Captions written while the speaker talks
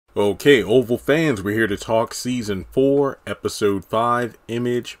Okay, Oval fans, we're here to talk Season 4, Episode 5,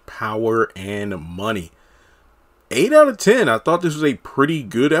 Image, Power, and Money. 8 out of 10. I thought this was a pretty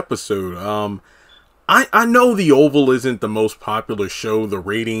good episode. I know the Oval isn't the most popular show. The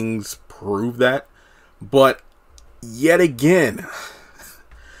ratings prove that. But yet again,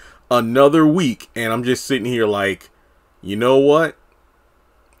 another week, and I'm just sitting here like, you know what?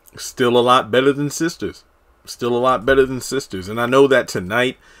 Still a lot better than Sisters. Still a lot better than Sisters. And I know that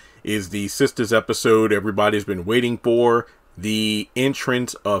tonight is the Sisters episode everybody's been waiting for, the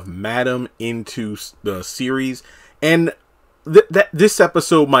entrance of Madam into the series, and this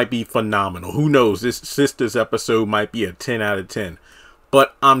episode might be phenomenal. Who knows, this Sisters episode might be a 10 out of 10,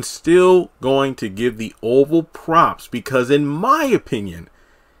 but I'm still going to give the Oval props because in my opinion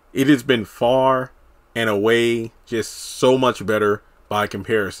it has been far and away just so much better by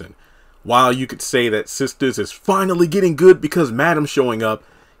comparison. While you could say that Sisters is finally getting good because Madam's showing up,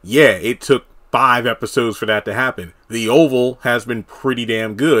 yeah, it took 5 episodes for that to happen. The Oval has been pretty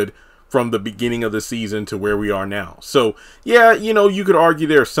damn good from the beginning of the season to where we are now. So, yeah, you know, you could argue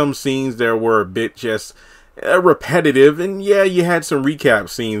there are some scenes that were a bit just repetitive. And yeah, you had some recap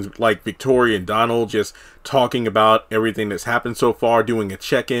scenes like Victoria and Donald just talking about everything that's happened so far, doing a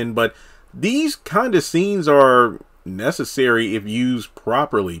check-in. But these kind of scenes are necessary if used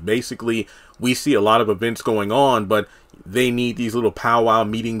properly. Basically, we see a lot of events going on, but they need these little powwow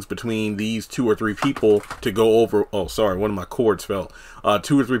meetings between these 2 or 3 people to go over. Oh, sorry, one of my cords fell.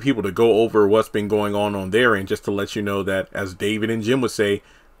 2 or 3 people to go over what's been going on their end, just to let you know that, as David and Jim would say,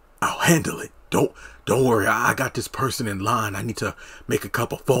 I'll handle it. Don't worry. I got this person in line. I need to make a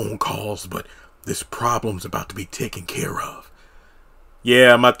couple phone calls, but this problem's about to be taken care of.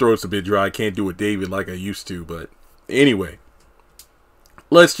 Yeah, my throat's a bit dry. I can't do it, David, like I used to. But anyway,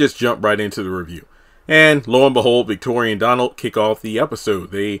 let's just jump right into the review. And lo and behold, Victoria and Donald kick off the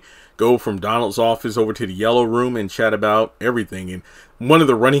episode. They go from Donald's office over to the yellow room and chat about everything. And one of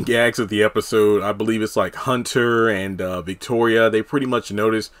the running gags of the episode, I believe it's like Hunter and Victoria, they pretty much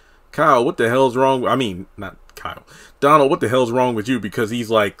notice, Kyle, what the hell's wrong? I mean, not Kyle. Donald, what the hell's wrong with you? Because he's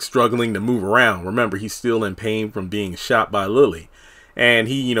like struggling to move around. Remember, he's still in pain from being shot by Lily. And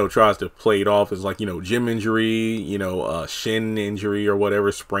he, you know, tries to play it off as like, you know, gym injury, you know, shin injury or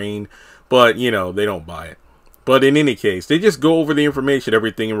whatever, sprain. But, you know, they don't buy it. But in any case, they just go over the information,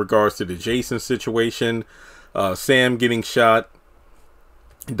 everything in regards to the Jason situation, Sam getting shot,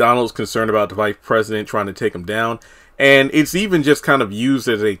 Donald's concerned about the vice president trying to take him down. And it's even just kind of used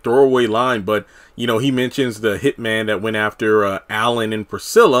as a throwaway line. But, you know, he mentions the hitman that went after Alan and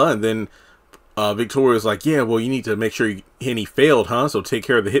Priscilla. And then Victoria's like, yeah, well, you need to make sure and he failed, huh? So take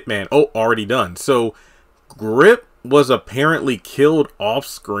care of the hitman. Oh, already done. So Grip was apparently killed off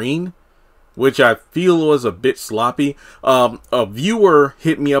screen, which I feel was a bit sloppy. A viewer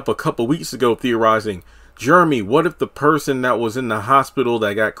hit me up a couple weeks ago theorizing, Jeremy, what if the person that was in the hospital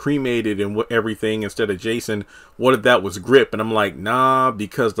that got cremated and everything instead of Jason, what if that was Grip? And I'm like, nah,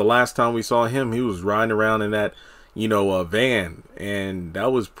 because the last time we saw him, he was riding around in that, you know, van, and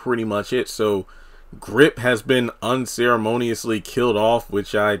that was pretty much it. So Grip has been unceremoniously killed off,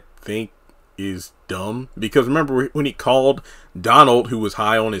 which I think is dumb, because remember when he called Donald, who was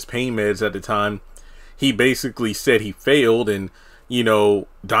high on his pain meds at the time, he basically said he failed. And you know,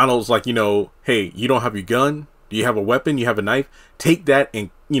 Donald's like, you know, hey, you don't have your gun? Do you have a weapon? You have a knife? Take that and,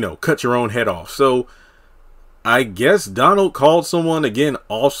 you know, cut your own head off. So I guess Donald called someone again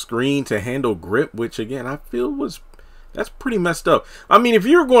off screen to handle Grip, which again I feel that's pretty messed up. I mean, if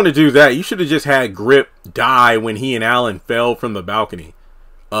you were going to do that, you should have just had Grip die when he and Alan fell from the balcony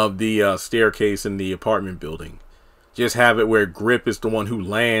of the staircase in the apartment building. Just have it where Grip is the one who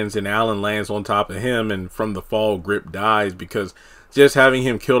lands and Alan lands on top of him, and from the fall Grip dies, because just having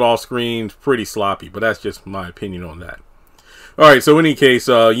him killed off screen is pretty sloppy. But that's just my opinion on that. Alright, so in any case,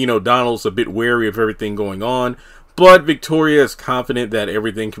 you know, Donald's a bit wary of everything going on, but Victoria is confident that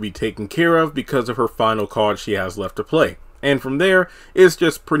everything can be taken care of because of her final card she has left to play. And from there, it's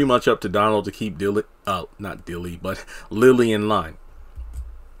just pretty much up to Donald to keep Lily in line.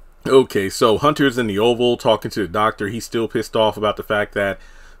 Okay, so Hunter's in the Oval talking to the doctor. He's still pissed off about the fact that,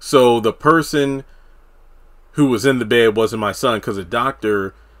 so the person who was in the bed wasn't my son, because the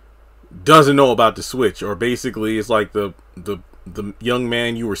doctor doesn't know about the switch. Or basically it's like the young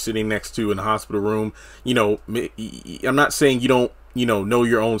man you were sitting next to in the hospital room. You know, I'm not saying you don't, you know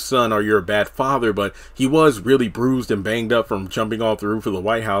your own son or you're a bad father, but he was really bruised and banged up from jumping off the roof of the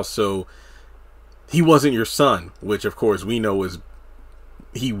White House. So he wasn't your son, which of course we know is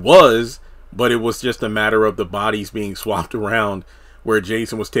he was, but it was just a matter of the bodies being swapped around, where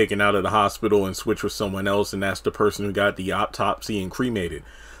Jason was taken out of the hospital and switched with someone else, and that's the person who got the autopsy and cremated.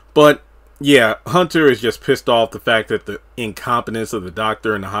 But yeah, Hunter is just pissed off the fact that the incompetence of the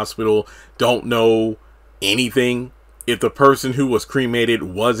doctor and the hospital don't know anything. If the person who was cremated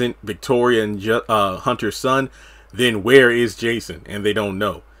wasn't Victoria and Hunter's son, then where is Jason? And they don't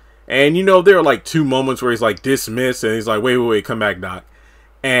know. And you know, there are like 2 moments where he's like dismissed and he's like, wait, come back, Doc.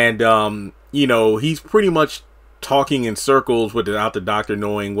 And you know, he's pretty much talking in circles without the doctor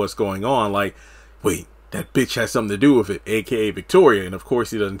knowing what's going on. Like, wait, that bitch has something to do with it, aka Victoria. And of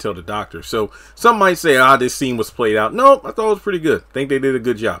course he doesn't tell the doctor. So some might say, this scene was played out. Nope, I thought it was pretty good. Think they did a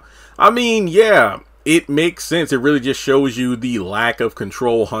good job. I mean, yeah, it makes sense. It really just shows you the lack of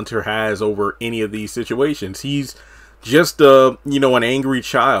control Hunter has over any of these situations. He's just you know, an angry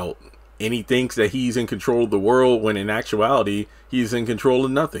child, and he thinks that he's in control of the world when in actuality he's in control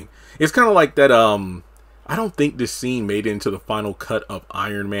of nothing. It's kind of like that. I don't think this scene made it into the final cut of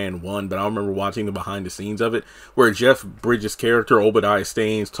Iron Man 1, but I remember watching the behind the scenes of it, where Jeff Bridges' character Obadiah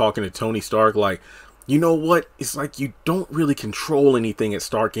Staines talking to Tony Stark like, you know what? It's like you don't really control anything at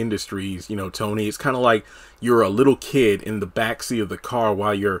Stark Industries, you know, Tony. It's kind of like you're a little kid in the backseat of the car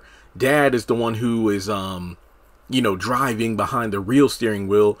while your dad is the one who is, you know, driving behind the real steering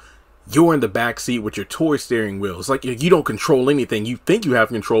wheel. You're in the backseat with your toy steering wheel. It's like you don't control anything. You think you have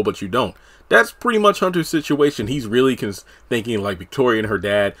control, but you don't. That's pretty much Hunter's situation. He's really thinking like Victoria and her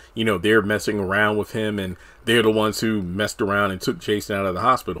dad, you know, they're messing around with him and they're the ones who messed around and took Jason out of the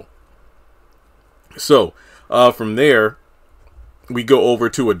hospital. So, from there, we go over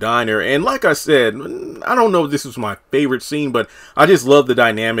to a diner. And like I said, I don't know if this was my favorite scene, but I just love the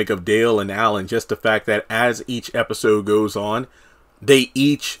dynamic of Dale and Alan. Just the fact that as each episode goes on, they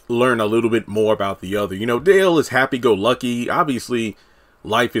each learn a little bit more about the other. You know, Dale is happy-go-lucky. Obviously,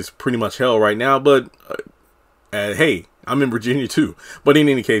 life is pretty much hell right now, but hey, I'm in Virginia too. But in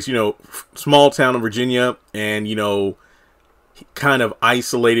any case, you know, small town of Virginia, and, you know, kind of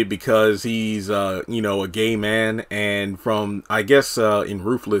isolated because he's, you know, a gay man. And from, I guess, in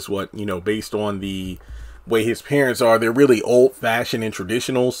Ruthless, you know, based on the way his parents are, they're really old-fashioned and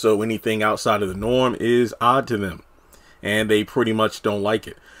traditional. So anything outside of the norm is odd to them. And they pretty much don't like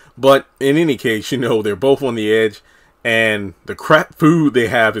it. But in any case, you know, they're both on the edge. And the crap food they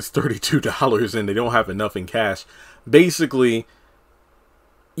have is $32 and they don't have enough in cash. Basically,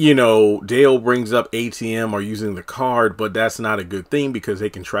 you know, Dale brings up ATM or using the card, but that's not a good thing because they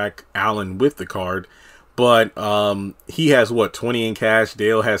can track Alan with the card. But he has, what, 20 in cash?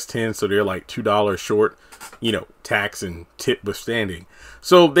 Dale has 10, so they're like $2 short, you know, tax and tip withstanding.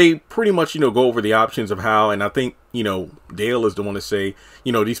 So they pretty much, you know, go over the options of how, and I think, you know, Dale is the one to say,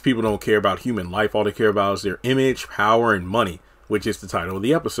 you know, these people don't care about human life. All they care about is their image, power, and money, which is the title of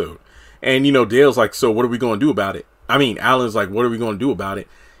the episode. And, you know, Dale's like, so what are we going to do about it? I mean, Alan's like, what are we going to do about it?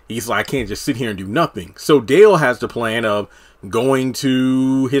 He's like, I can't just sit here and do nothing. So Dale has the plan of going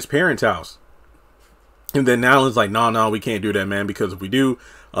to his parents' house. And then Alan's like, no, we can't do that, man, because if we do,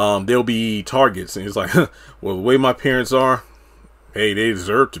 there'll be targets. And he's like, well, the way my parents are, hey, they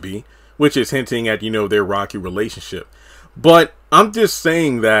deserve to be, which is hinting at, you know, their rocky relationship. But I'm just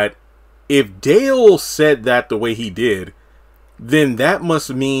saying that if Dale said that the way he did, then that must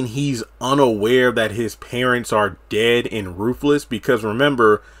mean he's unaware that his parents are dead and Ruthless. Because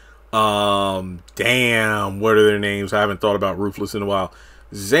remember, damn, what are their names? I haven't thought about Ruthless in a while.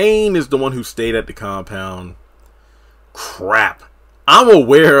 Zane is the one who stayed at the compound. Crap. I'm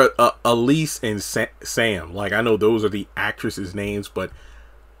aware of Elise and Sam. Like, I know those are the actresses' names, but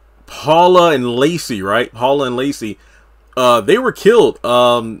Paula and Lacey, right? Paula and Lacey, they were killed.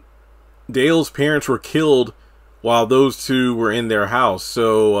 Dale's parents were killed while those two were in their house.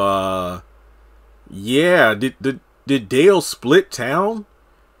 So, yeah, did Dale split town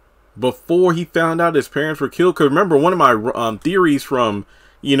before he found out his parents were killed? Because remember, one of my theories from,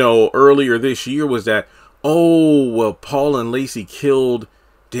 you know, earlier this year was that, oh, well, Paul and Lacey killed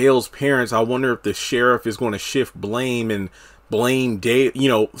Dale's parents. I wonder if the sheriff is going to shift blame and blame Dale, you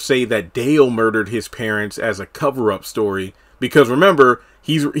know, say that Dale murdered his parents as a cover-up story. Because remember,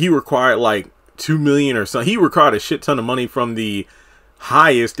 he required like $2 million or something. He required a shit ton of money from the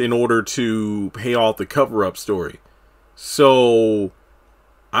highest in order to pay off the cover-up story. So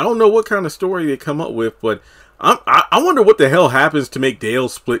I don't know what kind of story they come up with, but I wonder what the hell happens to make Dale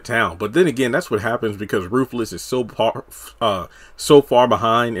split town. But then again, that's what happens because Ruthless is so far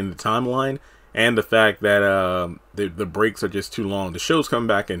behind in the timeline, and the fact that the breaks are just too long. The show's coming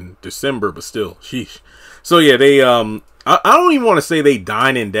back in December, but still, sheesh. So yeah, they I don't even want to say they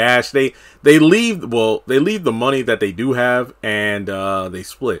dine and dash. They leave the money that they do have, and they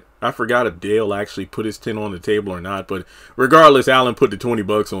split. I forgot if Dale actually put his 10 on the table or not, but regardless, Alan put the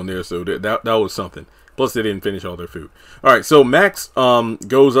 $20 on there, so that was something. Plus, they didn't finish all their food. All right, so Max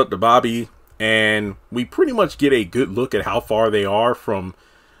goes up to Bobby, and we pretty much get a good look at how far they are from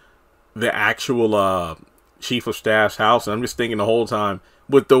the actual chief of staff's house. And I'm just thinking the whole time,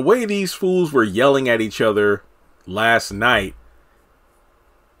 with the way these fools were yelling at each other last night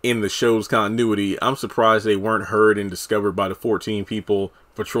in the show's continuity, I'm surprised they weren't heard and discovered by the 14 people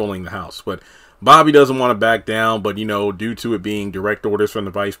patrolling the house. But Bobby doesn't want to back down, but, you know, due to it being direct orders from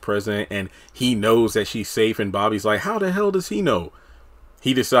the vice president, and he knows that she's safe, and Bobby's like, how the hell does he know?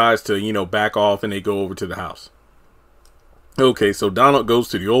 He decides to, you know, back off, and they go over to the house. Okay, so Donald goes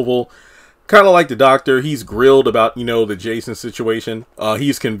to the Oval. Kind of like the doctor, he's grilled about, you know, the Jason situation.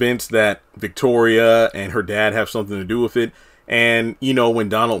 He's convinced that Victoria and her dad have something to do with it. And, you know, when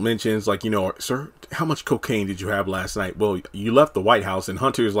Donald mentions, like, you know, sir, how much cocaine did you have last night? Well, you left the White House. And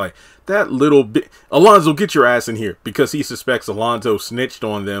Hunter's like, that little bit, Alonzo, get your ass in here, because he suspects Alonzo snitched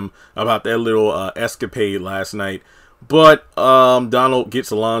on them about that little escapade last night. But Donald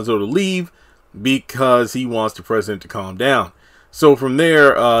gets Alonzo to leave because he wants the president to calm down. So from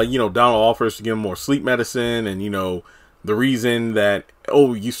there, you know, Donald offers to give him more sleep medicine, and, you know, the reason that,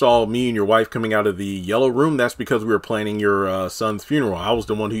 oh, you saw me and your wife coming out of the yellow room, that's because we were planning your son's funeral. I was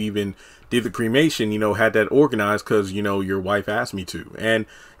the one who even did the cremation, you know, had that organized because, you know, your wife asked me to. And,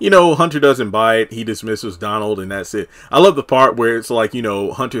 you know, Hunter doesn't buy it. He dismisses Donald, and that's it. I love the part where it's like, you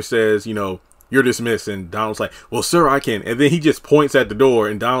know, Hunter says, you know, you're dismissed. And Donald's like, well, sir, I can. And then he just points at the door,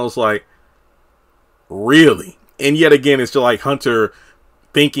 and Donald's like, really? And yet again, it's just like Hunter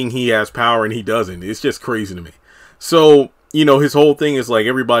thinking he has power and he doesn't. It's just crazy to me. So, you know, his whole thing is like,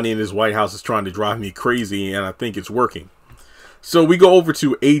 everybody in this White House is trying to drive me crazy, and I think it's working. So we go over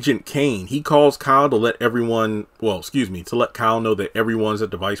to Agent Kane. He calls Kyle to let everyone, well, excuse me, to let Kyle know that everyone's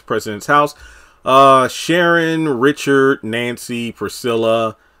at the vice president's house. Sharon, Richard, Nancy,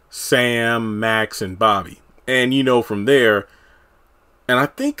 Priscilla, Sam, Max, and Bobby. And, you know, from there, and I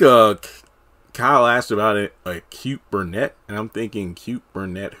think Kyle asked about it, like, Cute Burnett, and I'm thinking, Cute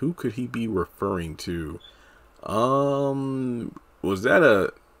Burnett, who could he be referring to? Was that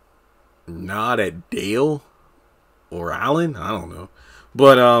a nod at Dale or Alan? I don't know.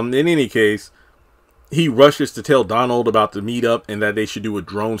 But in any case, he rushes to tell Donald about the meetup and that they should do a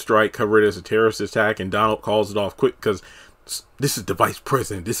drone strike, cover it as a terrorist attack, and Donald calls it off quick because this is the vice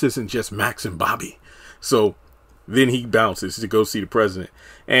president. This isn't just Max and Bobby. So then he bounces to go see the president.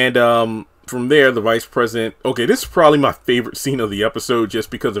 And from there, the vice president, okay, this is probably my favorite scene of the episode just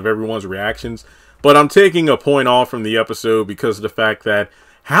because of everyone's reactions. But I'm taking a point off from the episode because of the fact that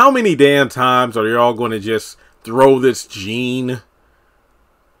how many damn times are y'all going to just throw this Gene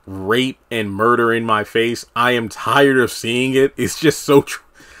rape and murder in my face? I am tired of seeing it. It's just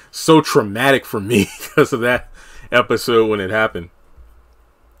so traumatic for me because of that episode when it happened.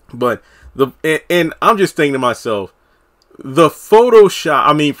 But and I'm just thinking to myself, the Photoshop,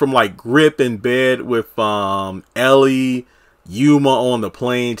 I mean, from like Grip in bed with Ellie, Yuma on the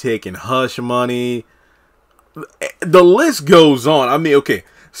plane taking hush money, the list goes on. I mean, okay,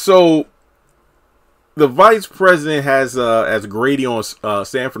 so the vice president has, as Grady on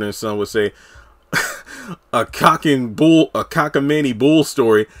Sanford and Son would say, a cockamamie bull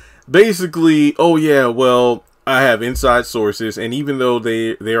story. Basically, oh yeah, well, I have inside sources, and even though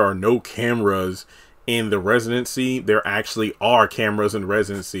there are no cameras in the residency, there actually are cameras in the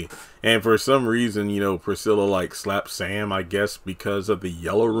residency. And for some reason, you know, Priscilla like slapped Sam, I guess because of the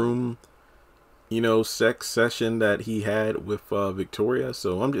yellow room, you know, sex session that he had with Victoria.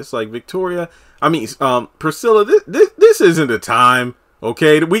 So I'm just like, Victoria, I mean, Priscilla, this isn't the time.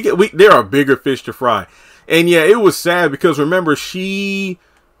 Okay, there are bigger fish to fry. And yeah, it was sad because remember, she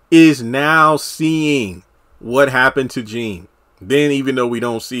is now seeing what happened to Gene. Then, even though we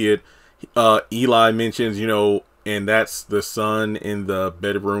don't see it, Eli mentions, you know, and that's the son in the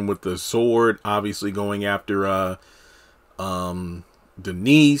bedroom with the sword, obviously going after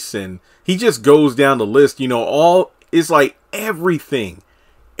Denise, and he just goes down the list, you know, it's like everything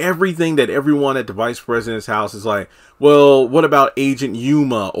that everyone at the vice president's house is like, well, what about Agent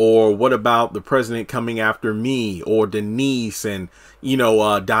Yuma, or what about the president coming after me, or Denise, and, you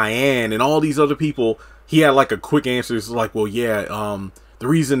know, Diane, and all these other people. He had like a quick answer. It's like, well, yeah, the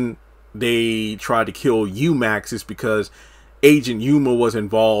reason they tried to kill you, Max, is because Agent Yuma was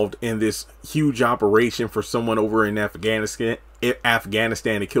involved in this huge operation for someone over in Afghanistan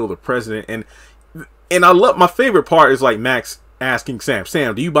to kill the president. And I love, my favorite part is like Max asking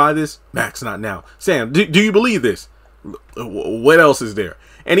Sam, do you buy this? Max, not now. Sam, do you believe this? What else is there?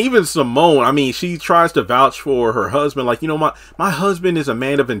 And even Simone, I mean, she tries to vouch for her husband. Like, you know, my husband is a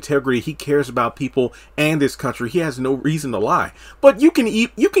man of integrity. He cares about people and this country. He has no reason to lie. But you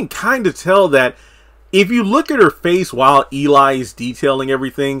can kind of tell that if you look at her face while Eli is detailing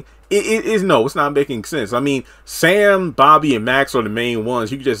everything, it's not making sense. I mean, Sam, Bobby, and Max are the main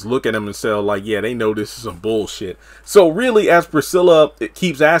ones. You can just look at them and say, like, yeah, they know this is some bullshit. So really, as Priscilla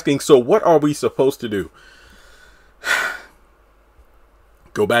keeps asking, so what are we supposed to do?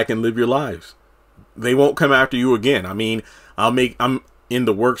 Go back and live your lives. They won't come after you again. I mean, I'm in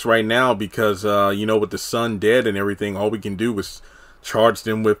the works right now because, you know, with the son dead and everything, all we can do is charge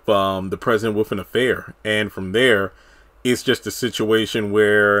them with the president with an affair. And from there, it's just a situation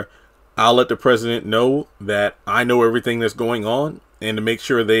where I'll let the president know that I know everything that's going on and to make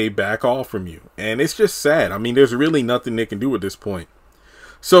sure they back off from you. And it's just sad. I mean, there's really nothing they can do at this point.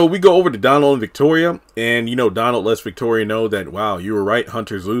 So we go over to Donald and Victoria, and, you know, Donald lets Victoria know that, wow, you were right,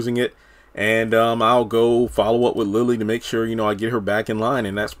 Hunter's losing it. And I'll go follow up with Lily to make sure, you know, I get her back in line.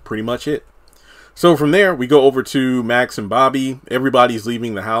 And that's pretty much it. So from there, we go over to Max and Bobby. Everybody's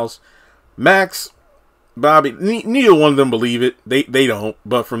leaving the house. Max, Bobby, neither one of them believe it. They don't.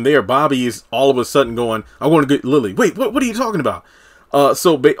 But from there, Bobby is all of a sudden going, I want to get Lily. Wait, what are you talking about?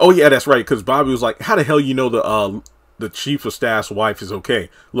 Oh yeah, that's right. Because Bobby was like, how the hell you know the chief of staff's wife is okay?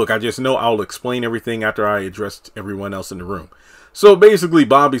 Look, I just know I'll explain everything after I addressed everyone else in the room. So basically,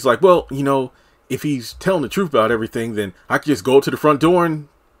 Bobby's like, well, you know, if he's telling the truth about everything, then I could just go to the front door and,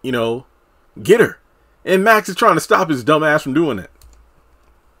 you know, get her. And Max is trying to stop his dumb ass from doing it.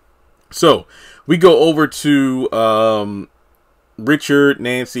 So we go over to Richard,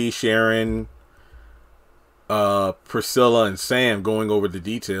 Nancy, Sharon, Priscilla, and Sam going over the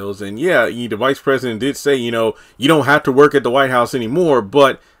details. And yeah, the vice president did say, you know, you don't have to work at the White House anymore.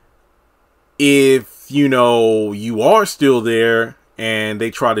 But if, you know, you are still there and they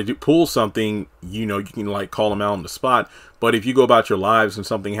try to pull something, you know, you can like call them out on the spot. But if you go about your lives and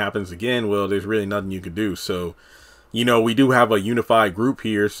something happens again, well, there's really nothing you can do. So, you know, we do have a unified group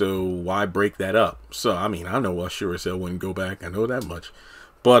here, so why break that up? So, I mean, I know us sure as hell wouldn't go back. I know that much.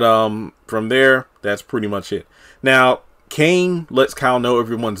 But from there, that's pretty much it. Now, Kane lets Kyle know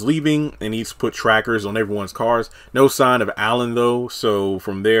everyone's leaving, and he's put trackers on everyone's cars. No sign of Alan, though. So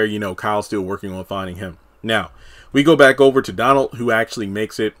from there, you know, Kyle's still working on finding him. Now, we go back over to Donald, who actually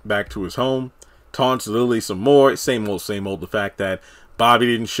makes it back to his home. Taunts Lily some more. Same old, same old. The fact that Bobby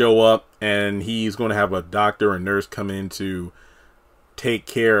didn't show up, and he's going to have a doctor and nurse come in to take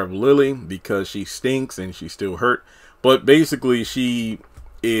care of Lily because she stinks and she's still hurt. But basically, she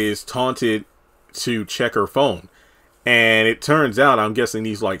is taunted to check her phone. And it turns out, I'm guessing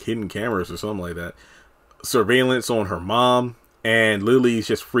these like hidden cameras or something like that, surveillance on her mom, and Lily's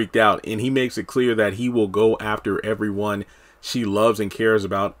just freaked out. And he makes it clear that he will go after everyone she loves and cares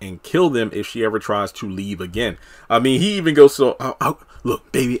about and kill them if she ever tries to leave again. I mean, he even goes so,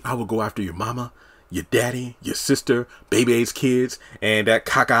 look, baby, I will go after your mama, your daddy, your sister, baby's kids, and that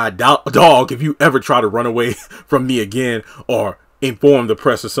cockeyed dog if you ever try to run away from me again or inform the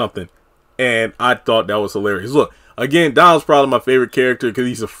press or something. And I thought that was hilarious. Look, again, Donald's probably my favorite character because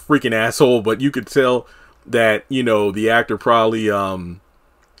he's a freaking asshole, but you could tell that, you know, the actor probably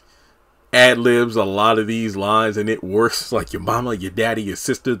ad-libs a lot of these lines and it works. Like your mama, your daddy, your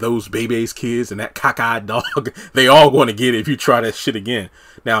sister, those baby's kids, and that cockeyed dog, they all going to get it if you try that shit again.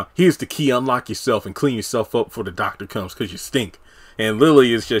 Now, here's the key. Unlock yourself and clean yourself up before the doctor comes because you stink. And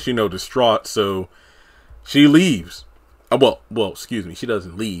Lily is just, you know, distraught, so she leaves. Well, excuse me, she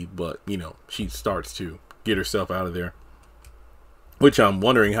doesn't leave, but, you know, she starts to get herself out of there. Which I'm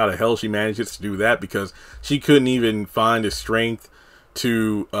wondering how the hell she manages to do that, because she couldn't even find the strength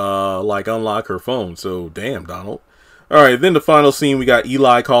to, like, unlock her phone. So, damn, Donald. Alright, then the final scene, we got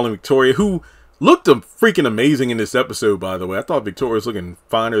Eli calling Victoria, who looked freaking amazing in this episode, by the way. I thought Victoria was looking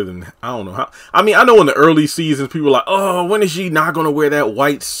finer than, I don't know how. I mean, I know in the early seasons, people were like, oh, when is she not going to wear that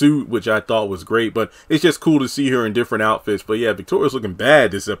white suit? Which I thought was great, but it's just cool to see her in different outfits. But yeah, Victoria's looking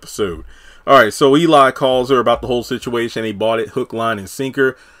bad this episode. Alright, so Eli calls her about the whole situation. He bought it hook, line, and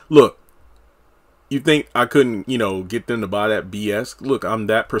sinker. Look, you think I couldn't, you know, get them to buy that BS? Look, I'm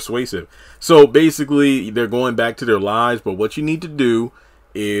that persuasive. So basically, they're going back to their lives, but what you need to do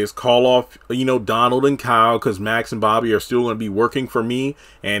is call off, you know, Donald and Kyle, because Max and Bobby are still going to be working for me,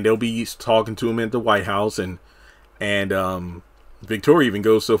 and they'll be talking to him at the White House, and Victoria even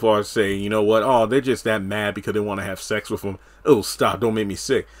goes so far as to say, you know what, oh, they're just that mad because they want to have sex with him. Oh, stop, don't make me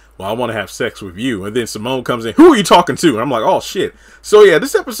sick. Well, I want to have sex with you. And then Simone comes in, who are you talking to? And I'm like, oh, shit. So, yeah,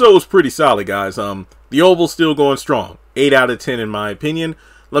 this episode was pretty solid, guys. The Oval's still going strong. 8 out of 10 in my opinion.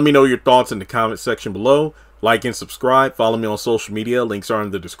 Let me know your thoughts in the comment section below. Like and subscribe. Follow me on social media. Links are in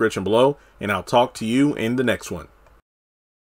the description below. And I'll talk to you in the next one.